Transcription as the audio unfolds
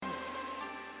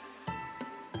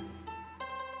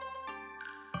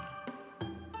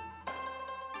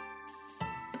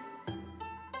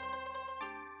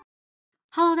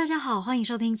Hello，大家好，欢迎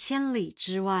收听《千里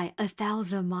之外》（A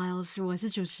Thousand Miles），我是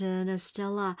主持人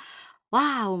Stella。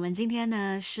哇，我们今天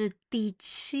呢是第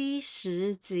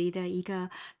70集的一个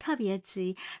特别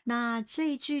集。那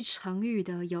这一句成语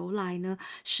的由来呢，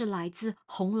是来自《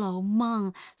红楼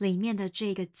梦》里面的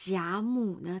这个贾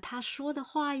母呢，她说的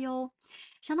话哟，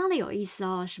相当的有意思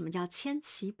哦。什么叫千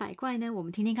奇百怪呢？我们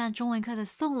听听看中文课的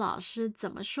宋老师怎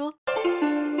么说。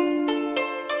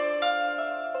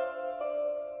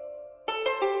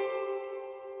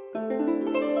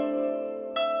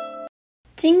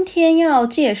今天要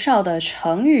介绍的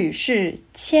成语是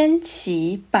千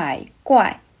奇百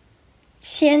怪。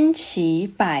千奇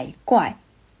百怪，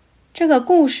这个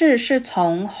故事是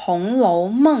从《红楼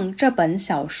梦》这本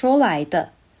小说来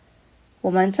的。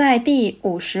我们在第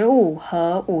55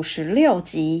和56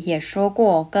集也说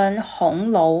过跟《红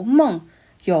楼梦》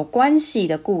有关系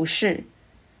的故事，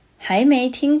还没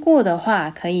听过的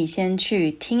话，可以先去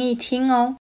听一听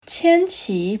哦。千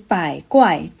奇百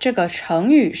怪这个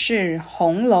成语是《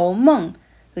红楼梦》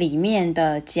里面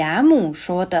的贾母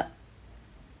说的。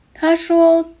他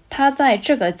说他在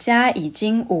这个家已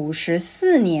经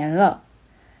54年了，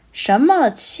什么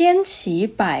千奇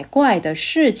百怪的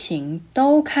事情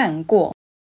都看过。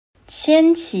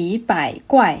千奇百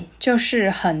怪就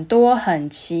是很多很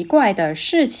奇怪的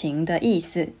事情的意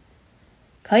思。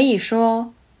可以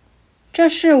说，这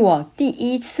是我第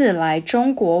一次来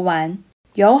中国玩，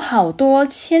有好多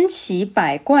千奇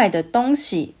百怪的东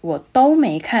西我都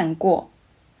没看过。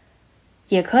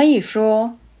也可以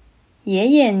说，爷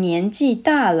爷年纪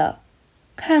大了，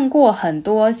看过很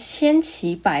多千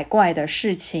奇百怪的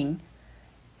事情，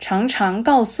常常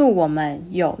告诉我们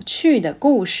有趣的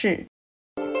故事。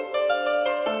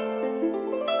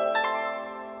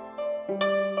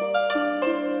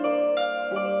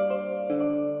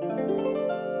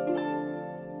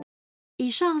以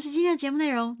上是今天的节目内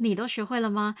容，你都学会了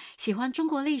吗？喜欢中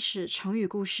国历史、成语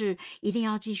故事，一定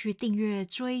要继续订阅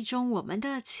追踪我们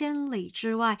的千里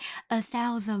之外 A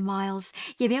Thousand Miles，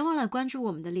 也别忘了关注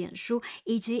我们的脸书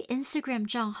以及 Instagram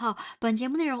账号。本节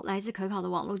目内容来自可考的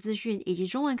网络资讯以及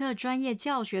中文课专业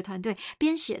教学团队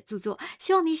编写著作，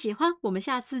希望你喜欢，我们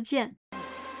下次见。